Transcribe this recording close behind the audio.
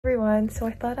Everyone, so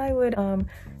I thought I would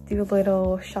do a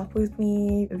little shop with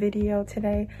me video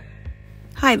today.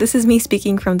 Hi, this is me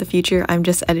speaking from the future. I'm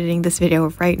just editing this video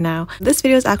right now. This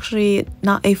video is actually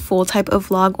not a full type of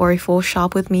vlog or a full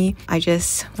shop with me. I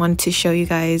just wanted to show you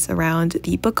guys around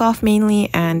the book off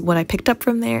mainly and what I picked up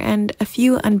from there and a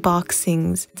few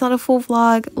unboxings. It's not a full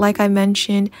vlog like I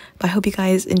mentioned, but I hope you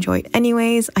guys enjoyed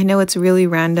anyways. I know it's really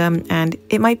random and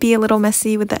it might be a little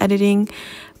messy with the editing,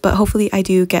 but hopefully I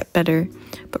do get better.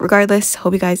 But regardless,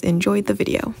 hope you guys enjoyed the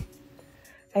video.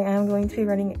 I am going to be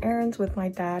running errands with my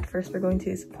dad. First, we're going to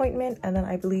his appointment, and then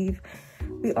I believe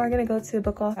we are going to go to a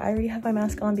book off. I already have my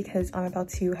mask on because I'm about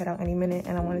to head out any minute,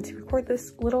 and I wanted to record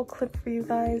this little clip for you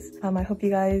guys. I hope you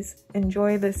guys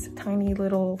enjoy this tiny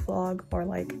little vlog or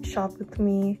like shop with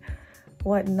me,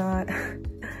 whatnot.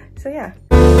 So yeah.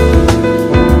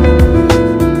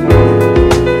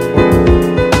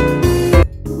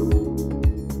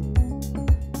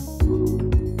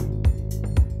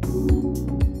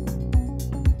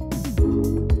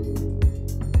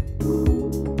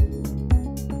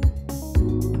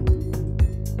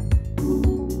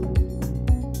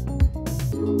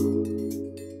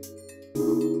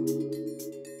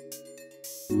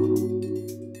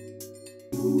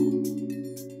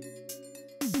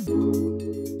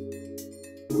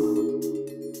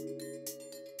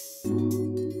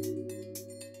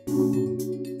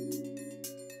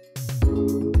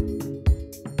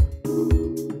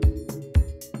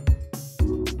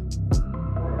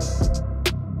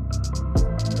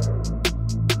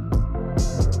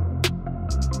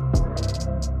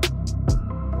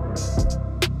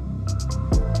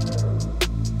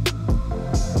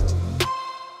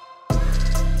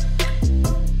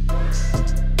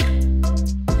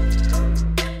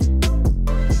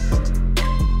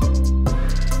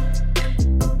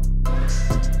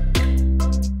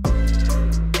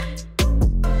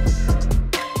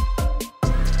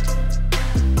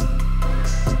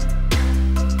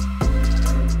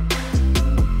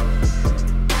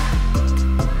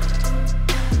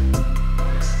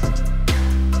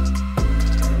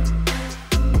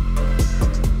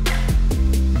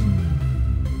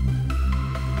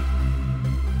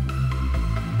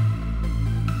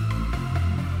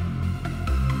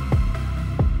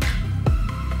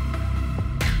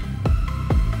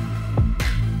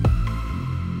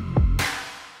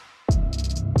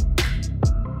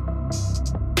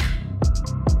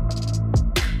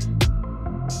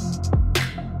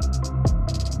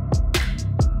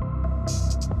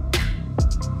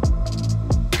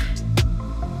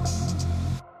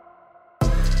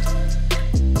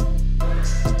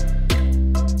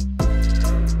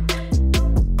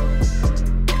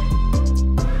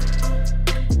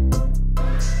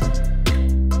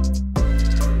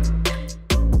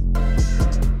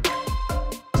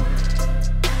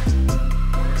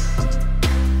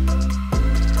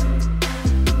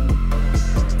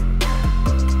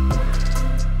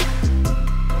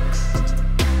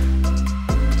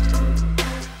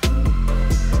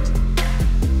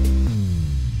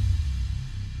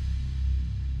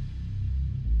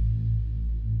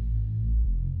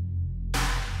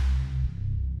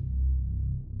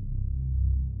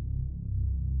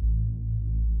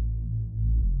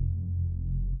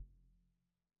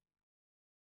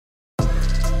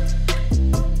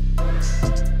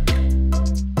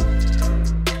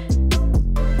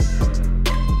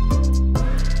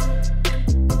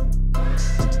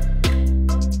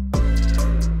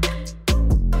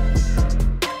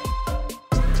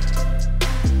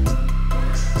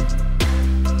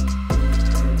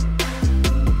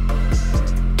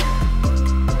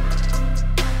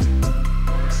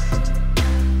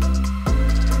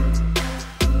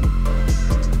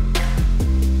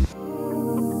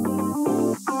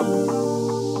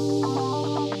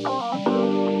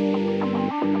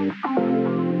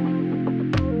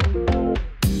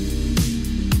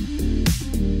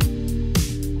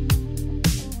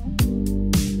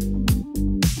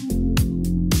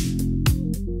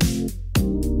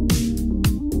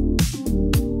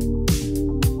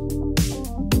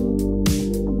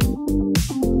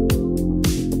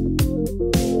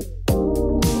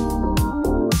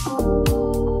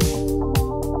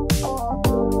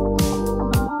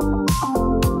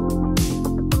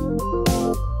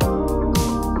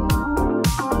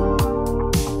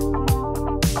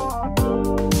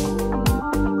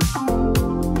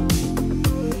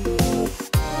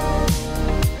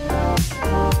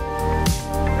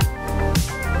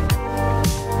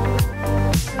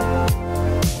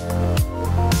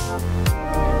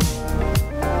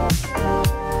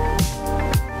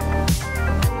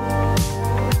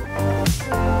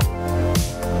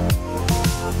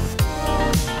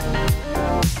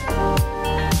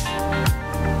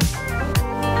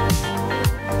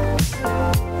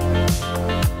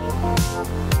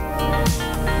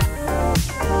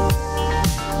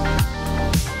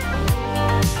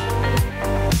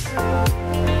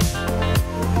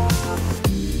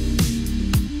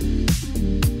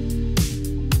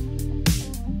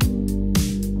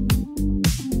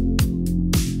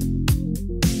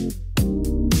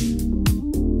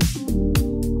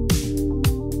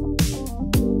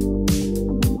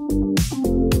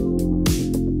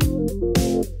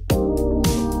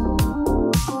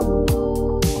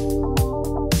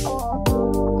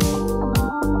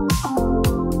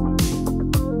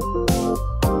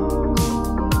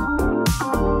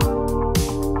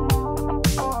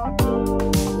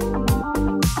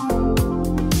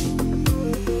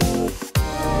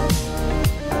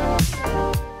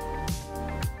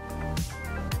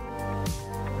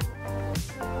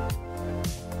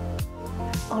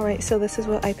 So this is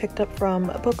what I picked up from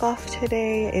Book Off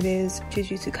today. It is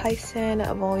Jujutsu Kaisen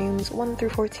volumes 1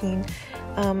 through 14.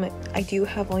 I do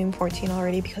have volume 14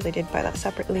 already because I did buy that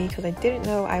separately because I didn't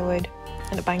know I would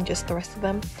end up buying just the rest of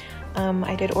them.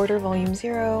 I did order volume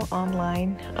 0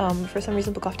 online. For some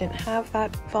reason Book Off didn't have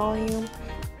that volume.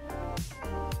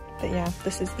 But yeah,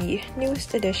 this is the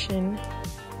newest addition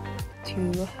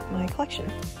to my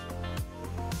collection.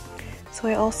 So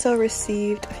I also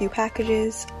received a few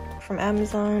packages from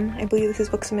Amazon. I believe this is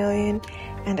Books A Million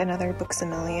and another Books A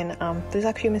Million. There's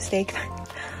actually a mistake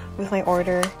with my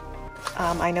order.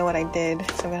 I know what I did,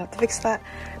 so I'm gonna have to fix that.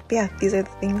 But yeah, these are the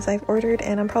things I've ordered,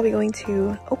 and I'm probably going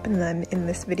to open them in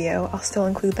this video. I'll still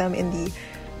include them in the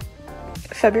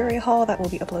February haul that will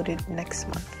be uploaded next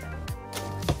month.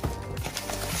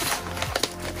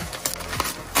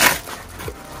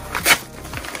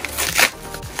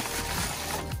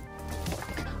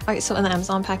 Alright, so in the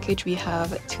Amazon package we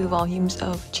have 2 volumes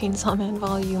of Chainsaw Man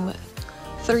Volume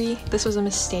 3. This was a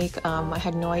mistake. I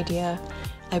had no idea.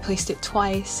 I placed it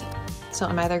twice, so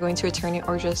I'm either going to return it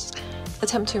or just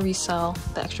attempt to resell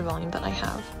the extra volume that I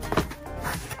have.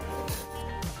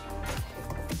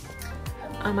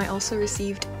 I also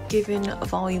received Given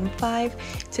Volume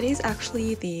 5. Today's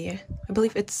actually I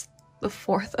believe it's the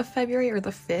 4th of February or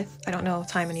the 5th. I don't know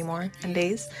time anymore and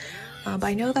days. But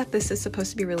I know that this is supposed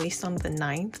to be released on the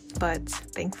 9th, but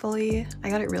thankfully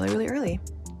I got it really early.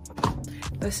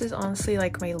 This is honestly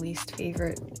like my least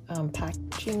favorite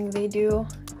packaging they do.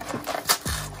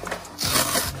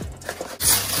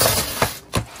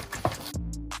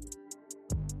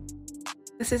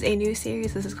 This is a new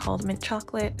series. This is called Mint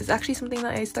Chocolate. It's actually something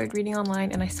that I started reading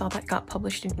online and I saw that got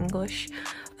published in English,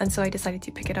 and so I decided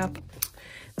to pick it up.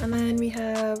 And then we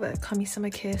have Kami-sama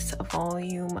Kiss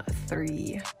Volume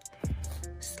 3.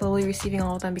 Slowly receiving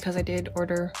all of them because I did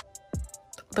order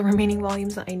the remaining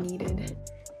volumes that I needed.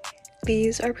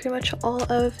 These are pretty much all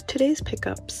of today's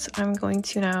pickups. I'm going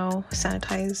to now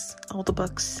sanitize all the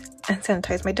books and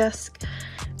sanitize my desk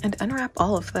and unwrap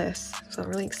all of this. So I'm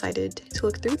really excited to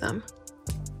look through them.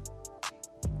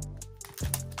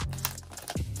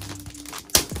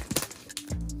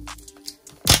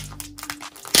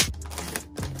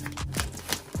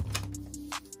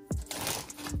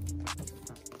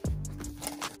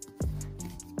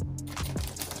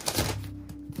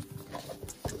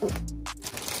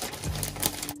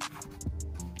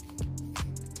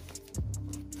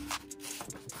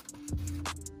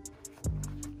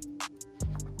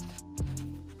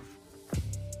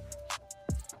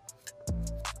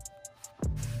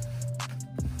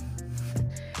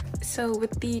 So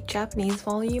with the Japanese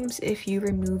volumes, if you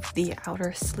remove the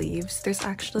outer sleeves, there's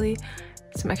actually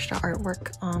some extra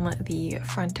artwork on the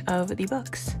front of the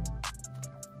books.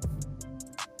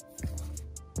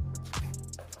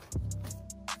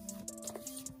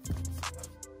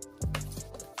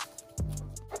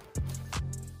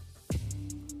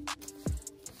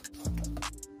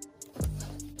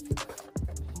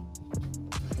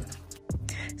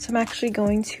 So I'm actually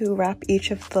going to wrap each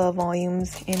of the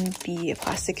volumes in the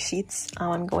plastic sheets.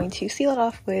 I'm going to seal it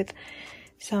off with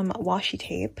some washi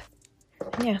tape.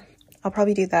 And yeah, I'll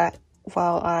probably do that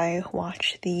while I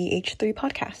watch the H3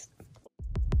 podcast.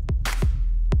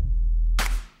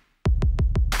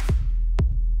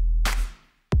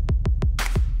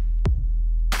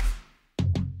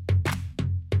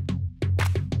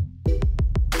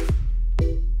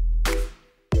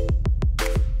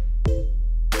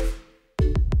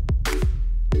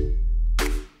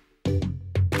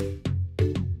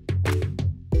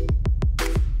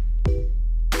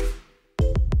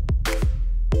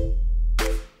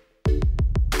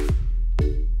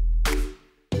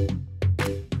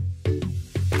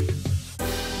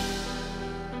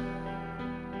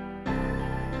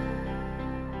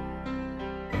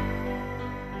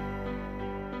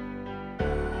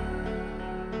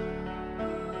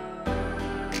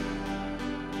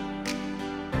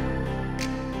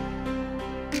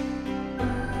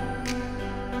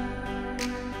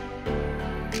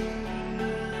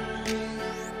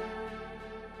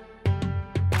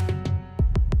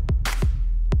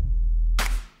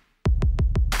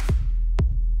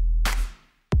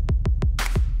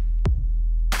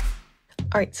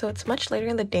 Alright, so it's much later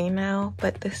in the day now,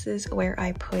 but this is where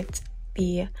I put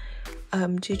the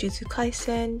Jujutsu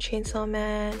Kaisen, Chainsaw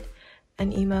Man,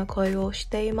 and Ima Koi wo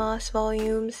Shiteimasu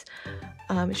volumes.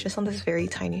 It's just on this very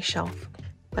tiny shelf,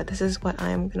 but this is what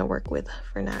I'm gonna work with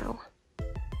for now.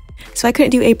 So I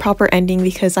couldn't do a proper ending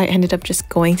because I ended up just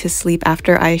going to sleep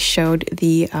after I showed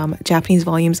the Japanese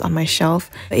volumes on my shelf.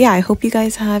 But yeah, I hope you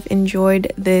guys have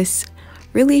enjoyed this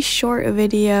really short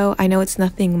video. I know it's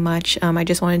nothing much. I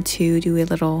just wanted to do a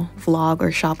little vlog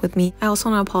or shop with me. I also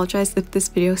want to apologize if this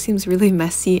video seems really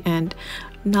messy and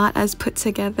not as put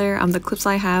together. The clips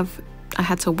I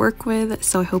had to work with,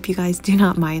 so I hope you guys do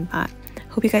not mind that.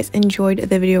 Hope you guys enjoyed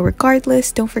the video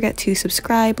regardless. Don't forget to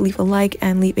subscribe, leave a like,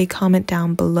 and leave a comment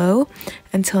down below.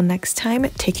 Until next time,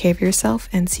 take care of yourself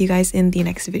and see you guys in the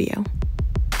next video.